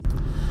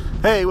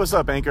Hey, what's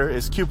up, Anchor?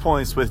 It's Q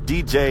Points with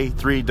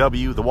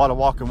DJ3W, the Water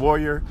Walking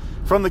Warrior,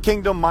 from the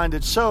Kingdom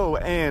Minded Show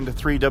and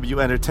 3W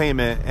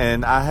Entertainment.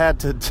 And I had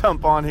to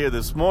jump on here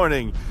this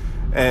morning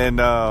and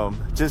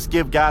just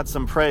give God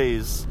some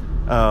praise.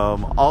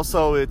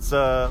 Also, it's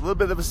a little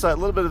bit of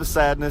a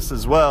sadness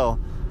as well.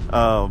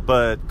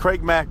 But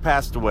Craig Mack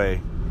passed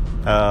away.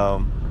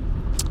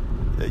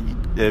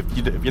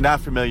 If you're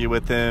not familiar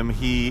with him,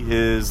 he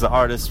is the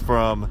artist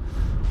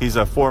he's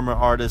a former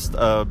artist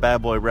of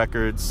Bad Boy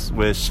Records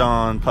with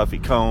Sean Puffy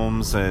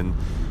Combs, and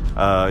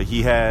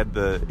he had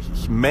the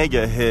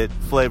mega hit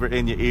Flavor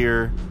in Your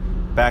Ear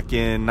back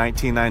in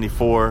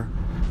 1994.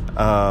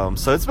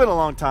 So it's been a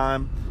long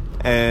time,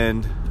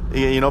 and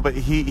but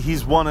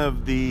he's one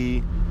of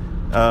the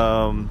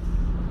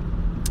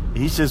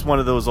he's just one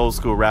of those old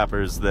school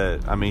rappers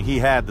that, he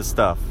had the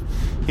stuff.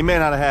 He may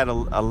not have had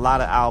a lot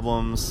of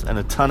albums and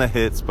a ton of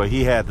hits, but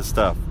he had the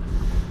stuff.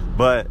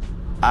 But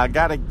I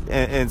gotta,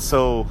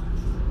 so,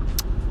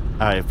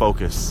 alright,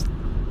 focus.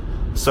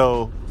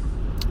 So,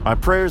 my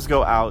prayers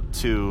go out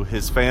to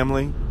his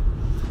family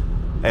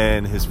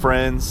and his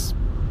friends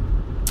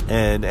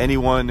and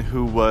anyone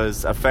who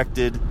was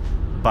affected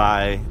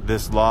by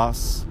this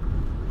loss.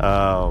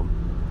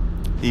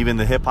 Even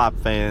the hip-hop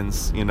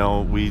fans,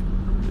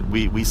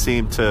 we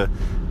seem to,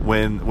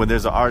 when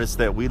there's an artist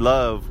that we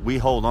love, we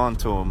hold on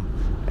to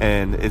him.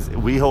 And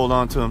we hold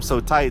on to him so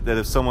tight that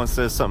if someone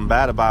says something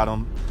bad about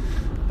him,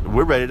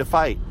 we're ready to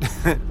fight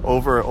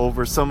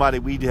over somebody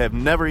we have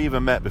never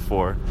even met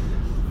before,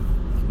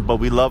 but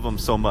we love them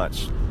so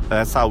much.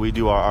 That's how we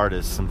do our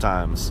artists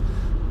sometimes.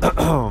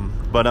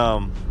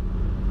 But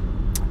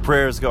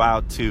prayers go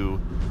out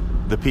to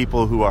the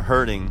people who are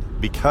hurting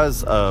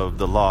because of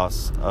the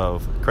loss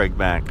of Craig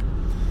Mack.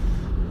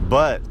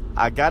 But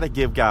I gotta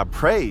give God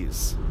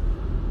praise.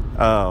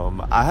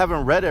 I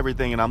haven't read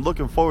everything, and I'm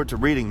looking forward to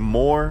reading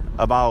more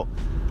about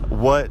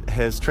what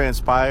has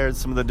transpired,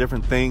 some of the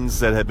different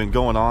things that have been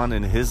going on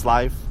in his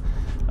life.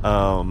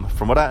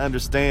 From what I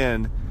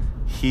understand,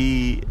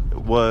 he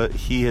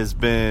has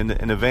been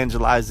an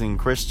evangelizing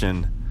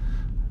Christian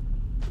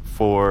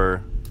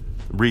for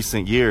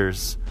recent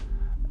years,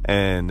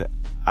 and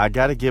I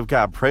got to give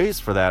God praise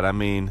for that.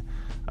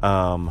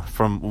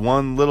 From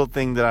one little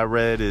thing that I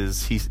read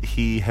is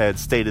he had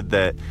stated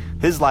that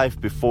his life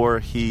before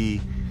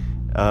he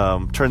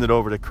turned it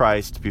over to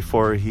Christ,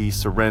 before he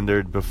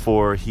surrendered,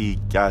 before he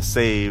got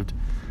saved,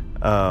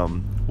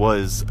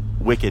 was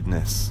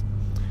wickedness.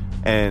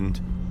 And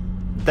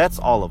that's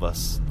all of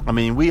us.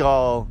 We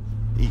all,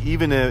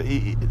 even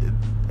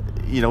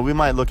we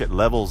might look at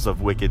levels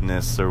of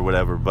wickedness or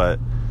whatever, but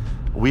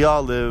we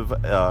all live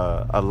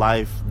a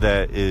life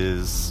that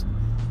is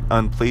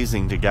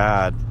unpleasing to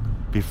God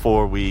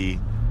before we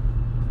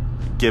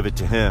give it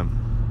to him.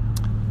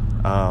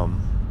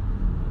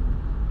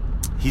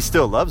 He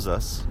still loves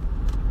us,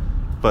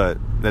 but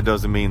that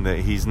doesn't mean that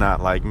he's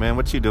not like, man,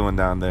 what you doing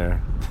down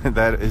there?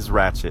 That is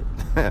ratchet.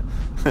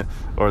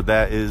 Or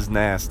that is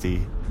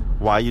nasty.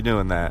 Why you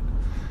doing that?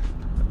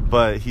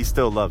 But he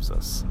still loves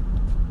us.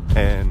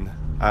 And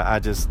I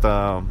just,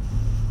 let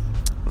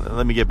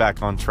me get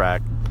back on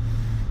track.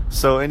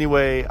 So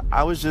anyway,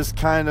 I was just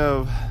kind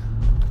of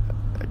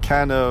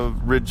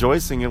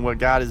rejoicing in what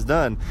God has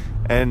done.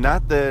 And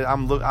not that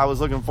I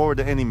was looking forward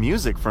to any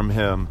music from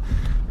him.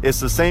 It's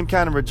the same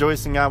kind of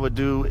rejoicing I would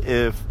do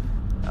if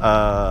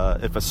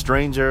a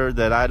stranger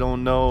that I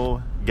don't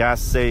know got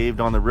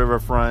saved on the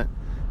riverfront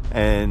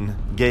and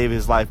gave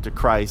his life to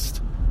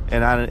Christ,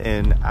 and I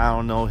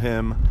don't know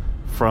him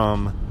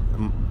from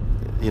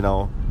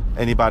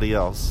anybody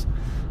else.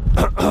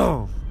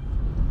 But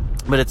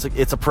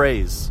it's a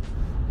praise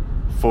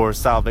for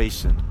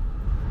salvation,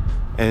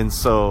 and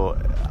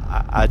so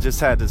I just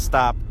had to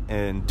stop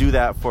and do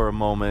that for a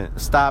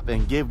moment. Stop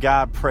and give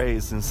God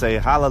praise and say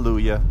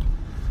hallelujah.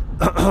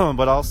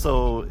 But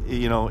also,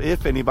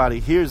 if anybody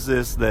hears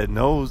this that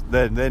knows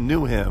that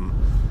knew him,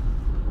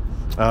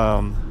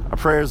 our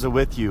prayers are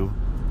with you.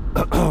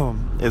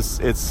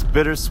 It's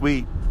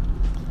bittersweet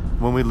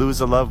when we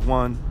lose a loved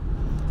one,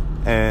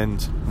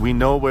 and we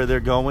know where they're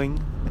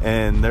going,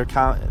 and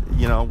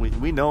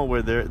we know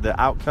where the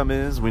outcome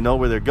is. We know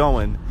where they're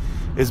going.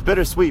 It's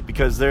bittersweet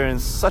because they're in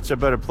such a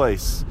better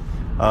place,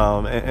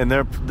 and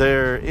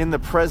they're in the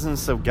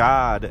presence of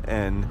God,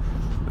 and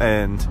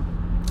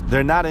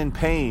they're not in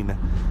pain.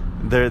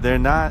 They're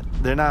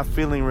not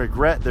feeling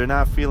regret. They're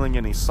not feeling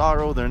any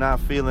sorrow. They're not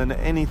feeling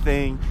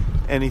anything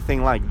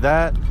like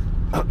that.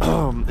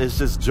 It's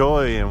just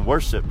joy and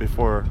worship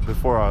before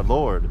our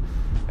Lord,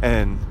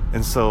 and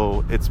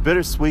so it's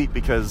bittersweet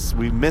because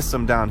we miss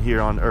them down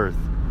here on earth.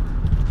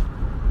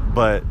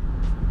 But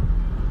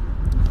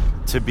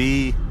to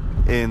be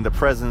in the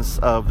presence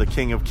of the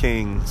King of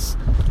Kings,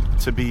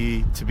 to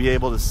be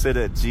able to sit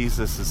at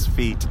Jesus's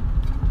feet,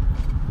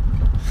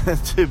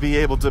 to be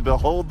able to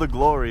behold the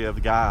glory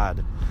of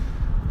God.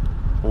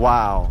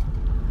 Wow.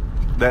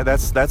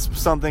 That's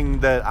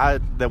something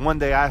that one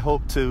day I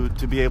hope to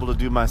be able to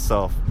do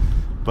myself.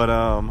 But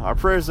our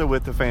prayers are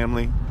with the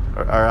family,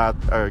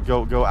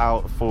 go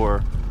out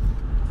for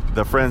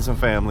the friends and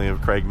family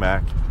of Craig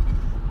Mack,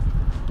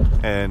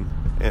 and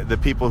the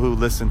people who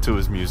listen to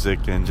his music,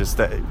 and just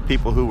the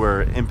people who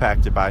were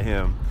impacted by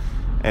him.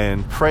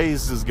 And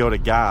praises go to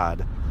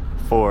God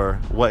for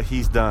what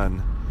he's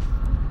done,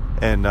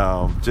 and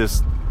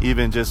just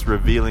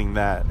revealing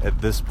that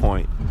at this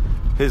point,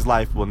 his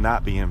life will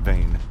not be in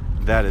vain.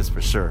 That is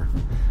for sure.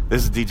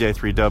 This is DJ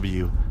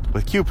 3W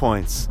with Q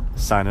Points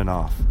signing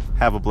off.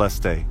 Have a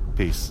blessed day.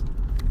 Peace.